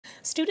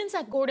Students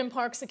at Gordon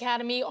Parks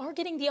Academy are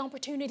getting the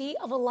opportunity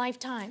of a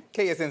lifetime.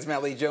 KSN's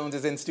Mally Jones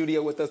is in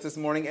studio with us this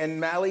morning. And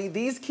Mally,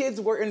 these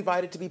kids were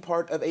invited to be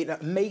part of an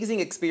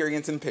amazing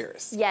experience in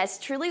Paris. Yes,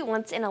 truly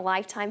once in a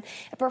lifetime.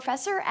 A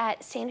professor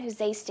at San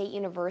Jose State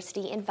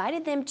University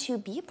invited them to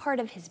be a part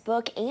of his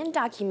book and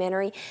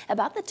documentary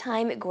about the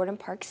time Gordon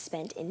Parks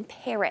spent in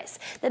Paris.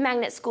 The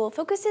Magnet School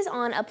focuses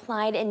on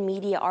applied and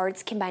media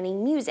arts,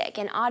 combining music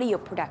and audio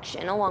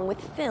production along with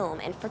film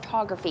and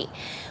photography.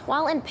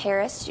 While in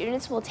Paris,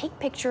 students will take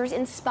pictures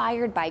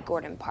inspired by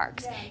Gordon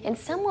Parks, and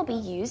some will be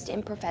used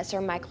in Professor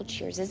Michael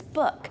Cheers'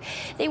 book.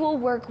 They will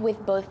work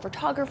with both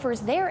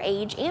photographers their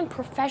age and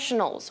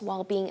professionals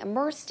while being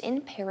immersed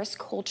in Paris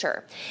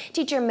culture.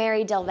 Teacher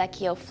Mary Del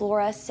Vecchio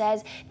Flora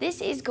says this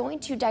is going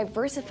to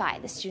diversify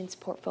the students'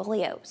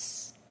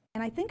 portfolios.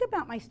 And I think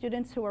about my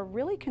students who are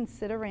really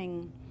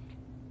considering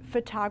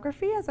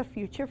photography as a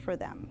future for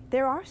them.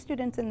 There are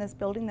students in this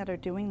building that are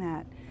doing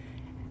that.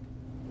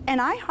 And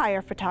I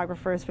hire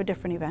photographers for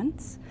different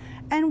events.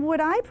 And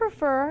would I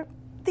prefer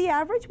the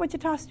average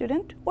Wichita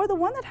student or the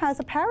one that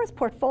has a Paris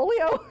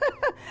portfolio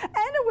and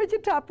a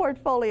Wichita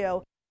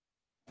portfolio?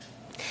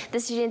 The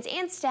students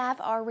and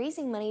staff are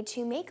raising money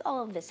to make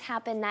all of this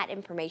happen. That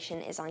information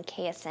is on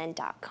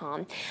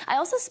KSN.com. I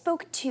also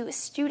spoke to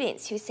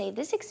students who say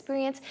this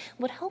experience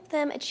would help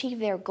them achieve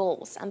their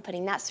goals. I'm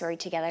putting that story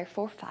together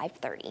for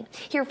 5:30.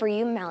 Here for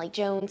you, Mally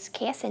Jones,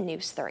 KSN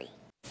News 3.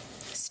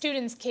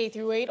 Students K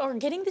through 8 are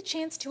getting the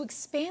chance to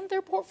expand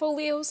their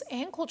portfolios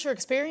and culture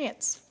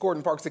experience.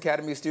 Gordon Parks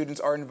Academy students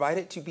are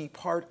invited to be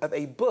part of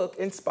a book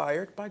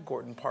inspired by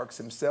Gordon Parks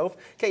himself.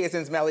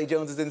 KSN's Mally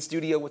Jones is in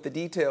studio with the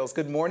details.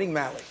 Good morning,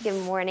 Mally.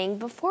 Good morning.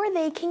 Before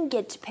they can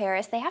get to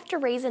Paris, they have to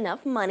raise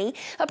enough money.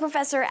 A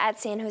professor at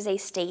San Jose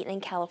State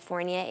in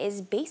California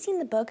is basing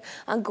the book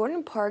on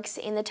Gordon Parks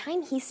and the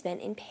time he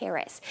spent in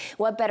Paris.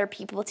 What better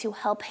people to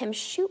help him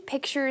shoot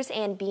pictures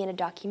and be in a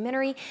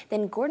documentary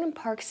than Gordon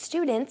Parks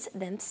students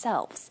themselves?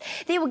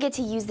 They will get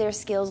to use their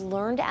skills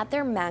learned at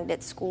their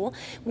magnet school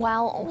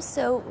while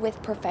also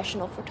with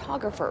professional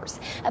photographers.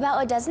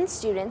 About a dozen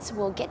students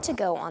will get to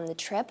go on the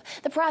trip.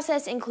 The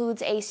process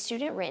includes a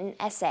student-written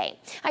essay.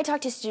 I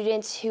talked to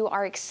students who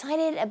are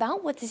excited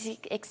about what this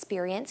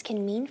experience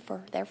can mean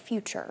for their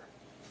future.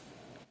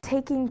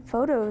 Taking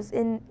photos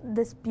in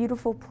this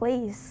beautiful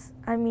place,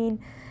 I mean,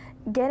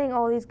 getting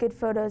all these good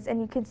photos,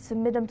 and you can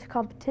submit them to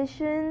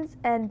competitions,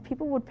 and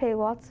people would pay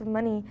lots of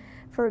money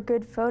for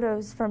good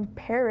photos from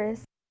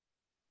Paris.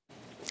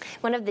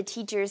 One of the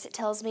teachers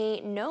tells me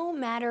no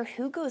matter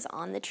who goes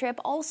on the trip,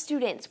 all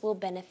students will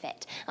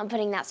benefit. I'm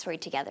putting that story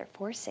together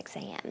for 6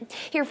 a.m.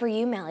 Here for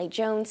you, Mally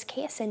Jones,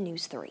 KSN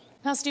News 3.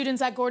 Now,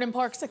 students at Gordon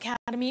Parks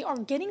Academy are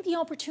getting the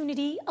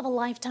opportunity of a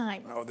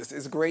lifetime. Oh, this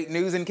is great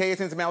news, and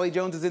KSN's Mally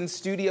Jones is in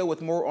studio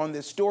with more on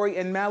this story.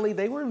 And Mally,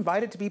 they were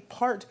invited to be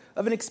part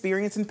of an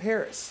experience in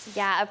Paris.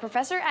 Yeah, a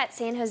professor at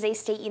San Jose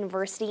State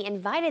University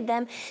invited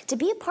them to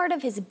be a part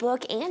of his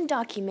book and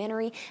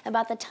documentary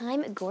about the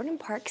time Gordon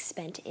Parks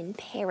spent in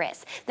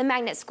Paris. The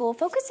Magnet School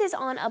focuses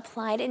on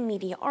applied and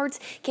media arts,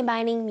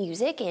 combining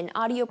music and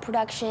audio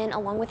production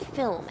along with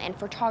film and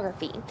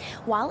photography.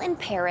 While in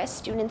Paris,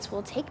 students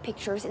will take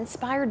pictures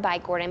inspired by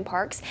Gordon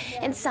Parks,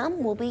 and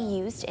some will be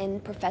used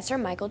in Professor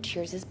Michael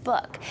Cheers'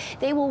 book.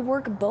 They will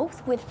work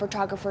both with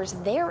photographers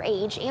their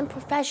age and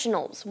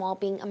professionals while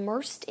being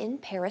immersed in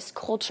Paris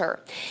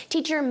culture.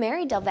 Teacher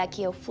Mary Del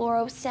Vecchio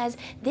Flora says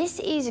this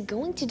is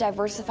going to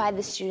diversify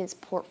the students'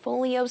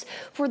 portfolios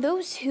for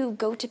those who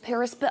go to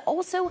Paris, but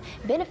also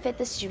benefit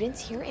the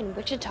students here in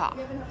Wichita.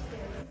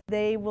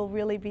 They will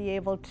really be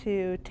able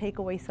to take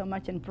away so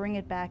much and bring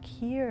it back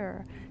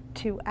here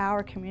to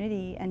our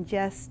community and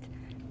just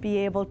be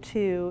able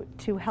to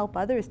help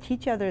others,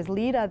 teach others,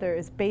 lead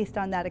others based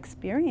on that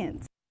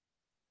experience.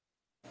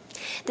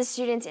 The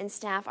students and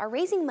staff are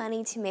raising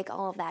money to make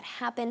all of that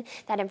happen.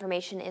 That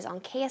information is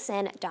on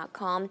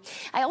KSN.com.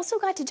 I also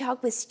got to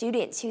talk with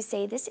students who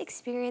say this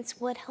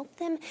experience would help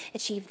them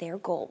achieve their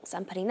goals.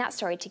 I'm putting that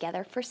story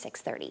together for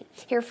 6:30.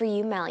 Here for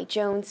you, Mally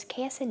Jones,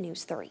 KSN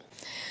News 3.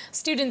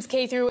 Students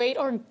K through 8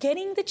 are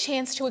getting the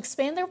chance to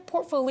expand their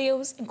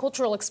portfolios and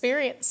cultural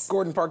experience.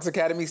 Gordon Parks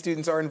Academy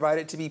students are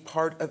invited to be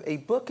part of a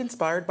book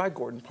inspired by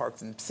Gordon Parks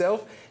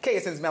himself.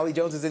 KSN's Mally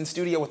Jones is in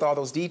studio with all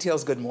those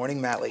details. Good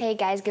morning, Mally. Hey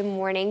guys, good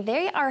morning.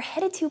 They are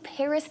headed to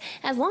Paris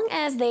as long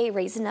as they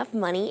raise enough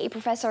money. A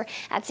professor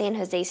at San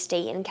Jose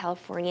State in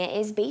California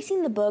is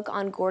basing the book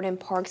on Gordon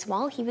Parks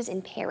while he was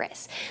in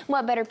Paris.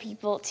 What better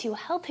people to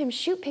help him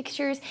shoot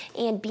pictures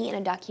and be in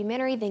a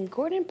documentary than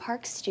Gordon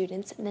Parks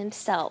students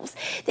themselves?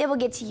 They will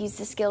get to use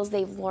the skills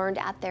they've learned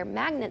at their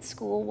magnet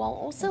school while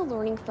also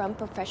learning from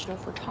professional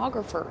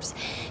photographers.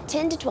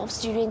 10 to 12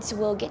 students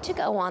will get to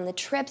go on the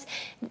trip.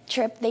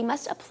 They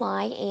must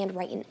apply and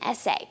write an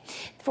essay.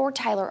 For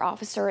Tyler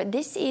Officer,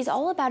 this is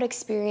all about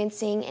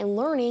experiencing and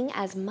learning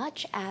as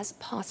much as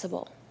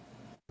possible.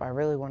 I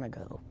really want to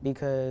go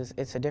because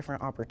it's a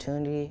different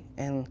opportunity,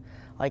 and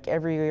like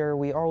every year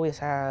we always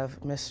have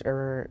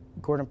Mr.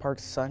 Gordon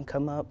Parks' son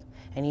come up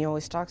and he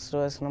always talks to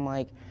us, and I'm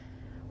like,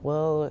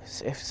 well,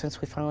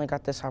 since we finally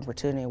got this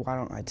opportunity, why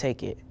don't I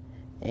take it?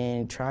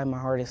 and try my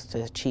hardest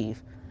to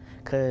achieve,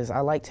 because I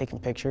like taking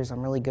pictures.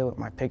 I'm really good with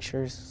my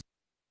pictures.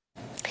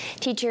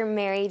 Teacher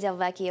Mary Del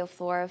Vecchio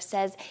Floro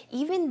says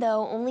even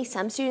though only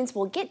some students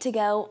will get to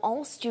go,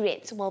 all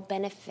students will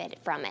benefit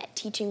from it,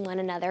 teaching one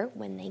another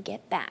when they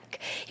get back.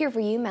 Here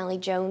for you, Mally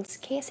Jones,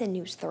 KSN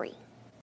News 3.